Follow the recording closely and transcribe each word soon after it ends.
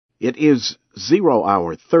It is 0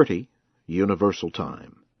 hour 30 Universal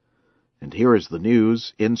Time, and here is the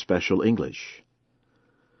news in Special English.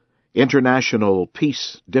 International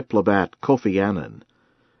peace diplomat Kofi Annan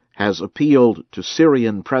has appealed to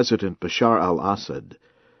Syrian President Bashar al-Assad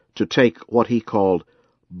to take what he called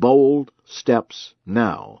bold steps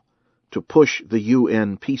now to push the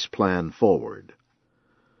UN peace plan forward.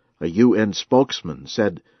 A UN spokesman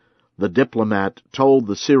said the diplomat told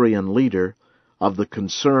the Syrian leader of the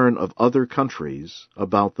concern of other countries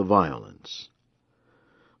about the violence.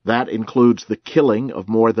 That includes the killing of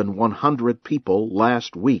more than 100 people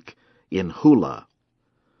last week in Hula.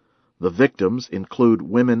 The victims include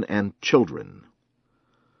women and children.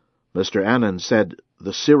 Mr. Annan said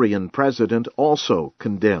the Syrian president also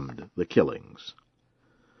condemned the killings.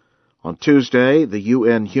 On Tuesday, the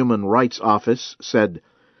UN Human Rights Office said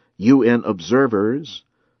UN observers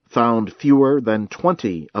found fewer than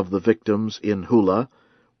 20 of the victims in Hula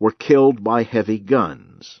were killed by heavy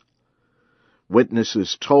guns.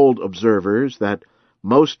 Witnesses told observers that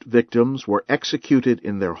most victims were executed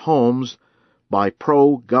in their homes by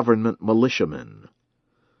pro-government militiamen.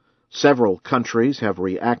 Several countries have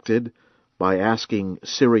reacted by asking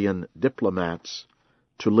Syrian diplomats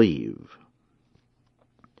to leave.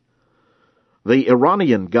 The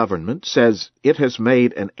Iranian government says it has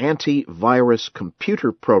made an anti-virus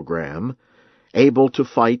computer program able to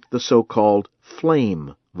fight the so-called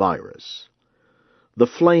flame virus. The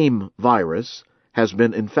flame virus has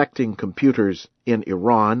been infecting computers in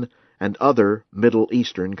Iran and other Middle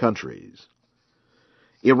Eastern countries.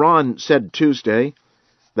 Iran said Tuesday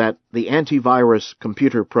that the antivirus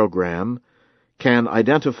computer program can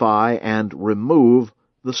identify and remove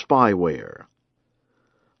the spyware.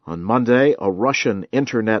 On Monday, a Russian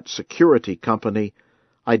internet security company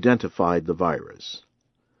identified the virus.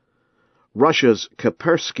 Russia's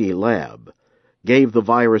Kaspersky Lab gave the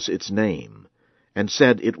virus its name and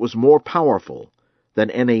said it was more powerful than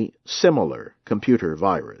any similar computer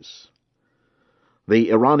virus.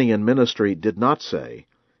 The Iranian ministry did not say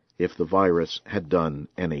if the virus had done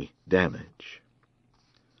any damage.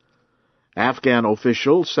 Afghan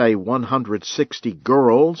officials say 160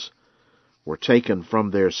 girls were taken from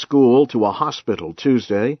their school to a hospital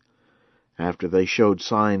Tuesday after they showed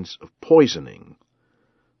signs of poisoning.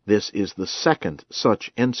 This is the second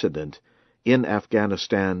such incident in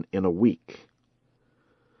Afghanistan in a week.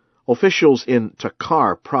 Officials in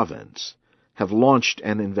Takhar province have launched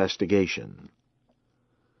an investigation.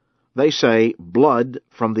 They say blood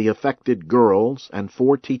from the affected girls and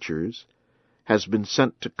 4 teachers has been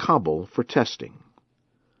sent to Kabul for testing.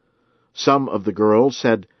 Some of the girls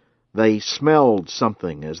said they smelled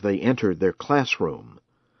something as they entered their classroom.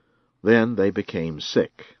 Then they became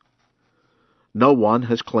sick. No one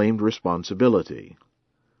has claimed responsibility.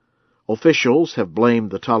 Officials have blamed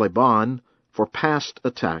the Taliban for past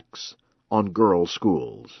attacks on girls'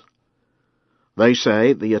 schools. They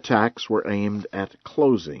say the attacks were aimed at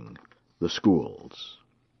closing the schools.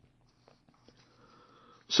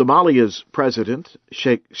 Somalia's president,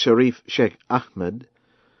 Sheikh Sharif Sheikh Ahmed,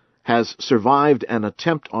 has survived an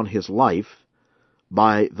attempt on his life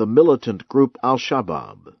by the militant group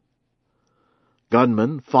Al-Shabaab.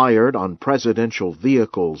 Gunmen fired on presidential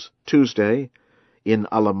vehicles Tuesday in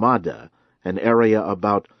Alamada, an area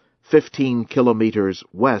about 15 kilometers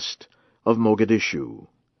west of Mogadishu.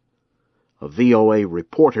 A VOA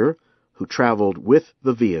reporter who traveled with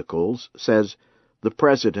the vehicles says the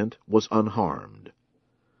president was unharmed.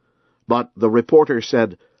 But the reporter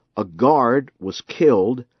said a guard was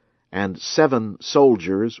killed and 7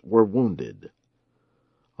 soldiers were wounded.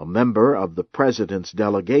 A member of the president's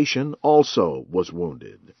delegation also was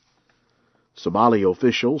wounded. Somali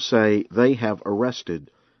officials say they have arrested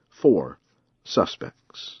 4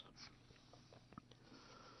 suspects.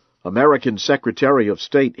 American Secretary of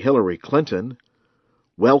State Hillary Clinton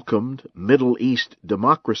welcomed Middle East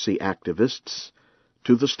democracy activists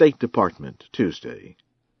to the State Department Tuesday.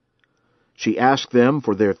 She asked them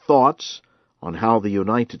for their thoughts on how the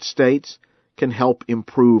United States can help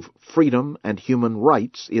improve freedom and human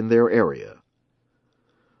rights in their area.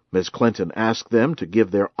 Ms. Clinton asked them to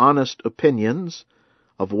give their honest opinions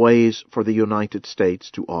of ways for the United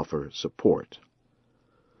States to offer support.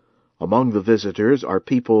 Among the visitors are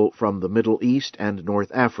people from the Middle East and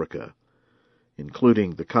North Africa,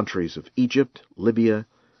 including the countries of Egypt, Libya,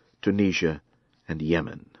 Tunisia, and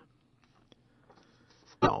Yemen.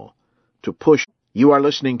 Now, to push, you are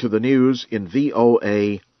listening to the news in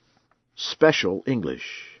VOA Special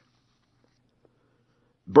English.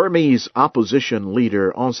 Burmese opposition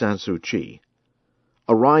leader Aung San Suu Kyi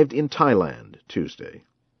arrived in Thailand Tuesday.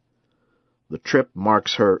 The trip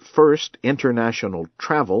marks her first international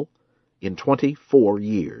travel in 24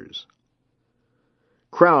 years.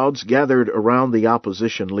 Crowds gathered around the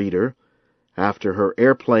opposition leader after her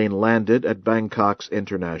airplane landed at Bangkok's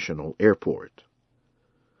international airport.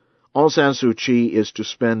 Aung San Suu Kyi is to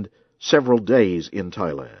spend several days in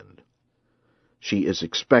Thailand. She is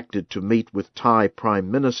expected to meet with Thai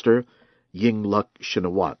Prime Minister Yingluck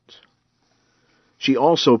Shinawatra. She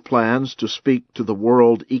also plans to speak to the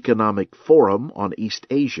World Economic Forum on East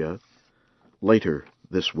Asia later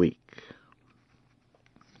this week.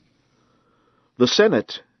 The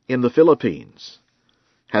Senate in the Philippines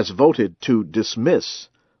has voted to dismiss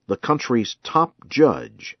the country's top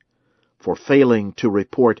judge for failing to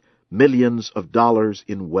report millions of dollars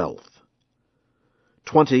in wealth.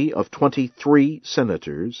 20 of 23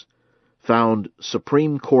 senators found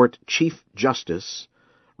Supreme Court Chief Justice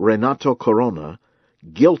Renato Corona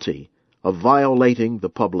guilty of violating the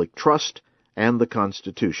public trust and the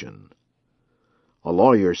Constitution. A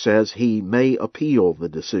lawyer says he may appeal the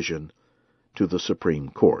decision to the Supreme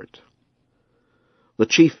Court. The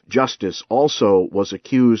Chief Justice also was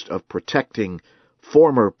accused of protecting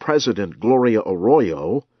former President Gloria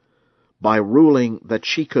Arroyo by ruling that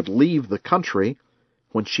she could leave the country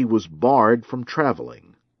when she was barred from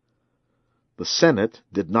traveling. The Senate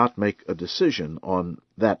did not make a decision on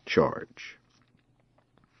that charge.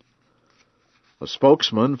 A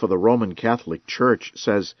spokesman for the Roman Catholic Church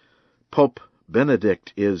says Pope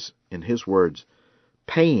Benedict is, in his words,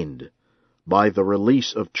 pained by the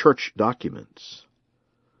release of church documents.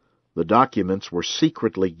 The documents were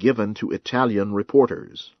secretly given to Italian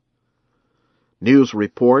reporters. News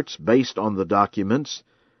reports based on the documents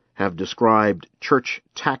have described church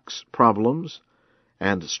tax problems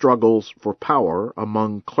and struggles for power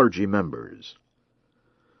among clergy members.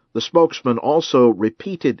 The spokesman also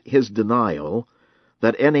repeated his denial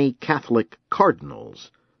that any Catholic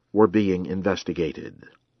cardinals were being investigated.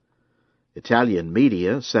 Italian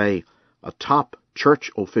media say a top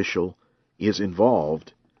church official is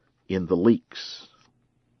involved in the leaks.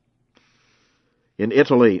 In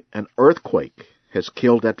Italy, an earthquake has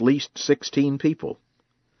killed at least 16 people.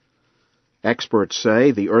 Experts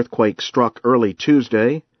say the earthquake struck early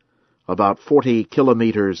Tuesday, about 40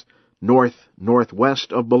 kilometers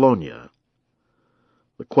north-northwest of Bologna.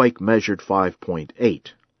 The quake measured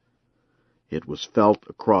 5.8. It was felt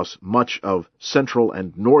across much of central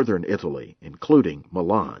and northern Italy, including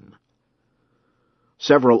Milan.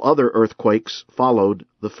 Several other earthquakes followed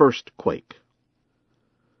the first quake.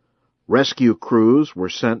 Rescue crews were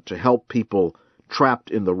sent to help people trapped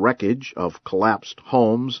in the wreckage of collapsed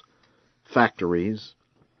homes, factories,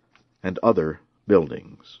 and other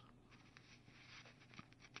buildings.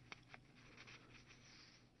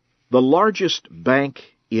 The largest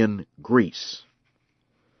bank in Greece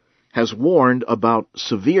has warned about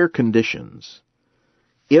severe conditions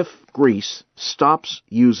if Greece stops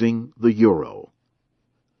using the euro.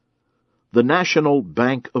 The National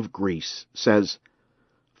Bank of Greece says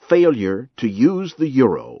failure to use the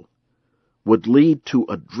euro would lead to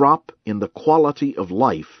a drop in the quality of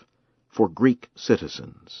life for Greek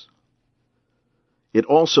citizens. It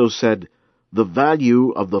also said the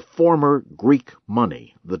value of the former Greek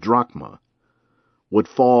money, the drachma, would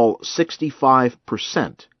fall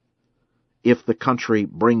 65% if the country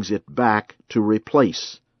brings it back to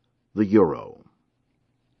replace the euro.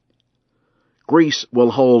 Greece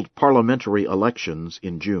will hold parliamentary elections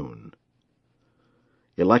in June.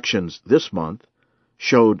 Elections this month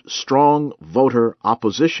showed strong voter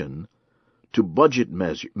opposition to budget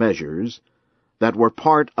measures that were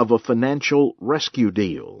part of a financial rescue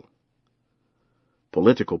deal.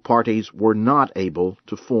 Political parties were not able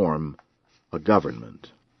to form a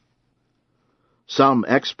government. Some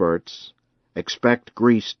experts expect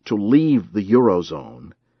Greece to leave the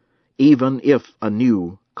Eurozone even if a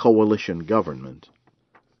new coalition government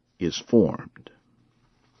is formed.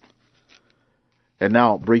 And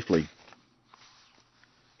now, briefly,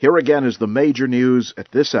 here again is the major news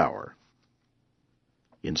at this hour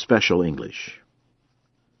in special English.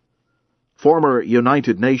 Former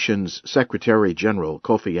United Nations Secretary General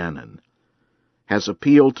Kofi Annan has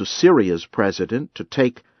appealed to Syria's president to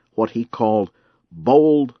take what he called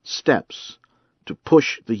bold steps to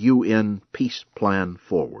push the UN peace plan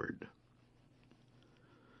forward.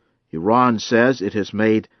 Iran says it has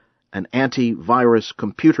made an antivirus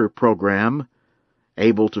computer program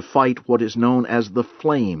able to fight what is known as the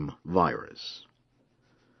flame virus.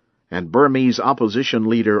 And Burmese opposition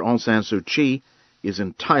leader Aung San Suu Kyi is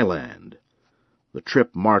in Thailand. The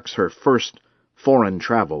trip marks her first foreign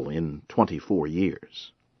travel in 24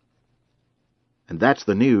 years. And that's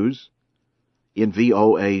the news in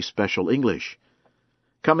VOA Special English.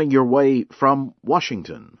 Coming your way from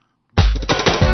Washington,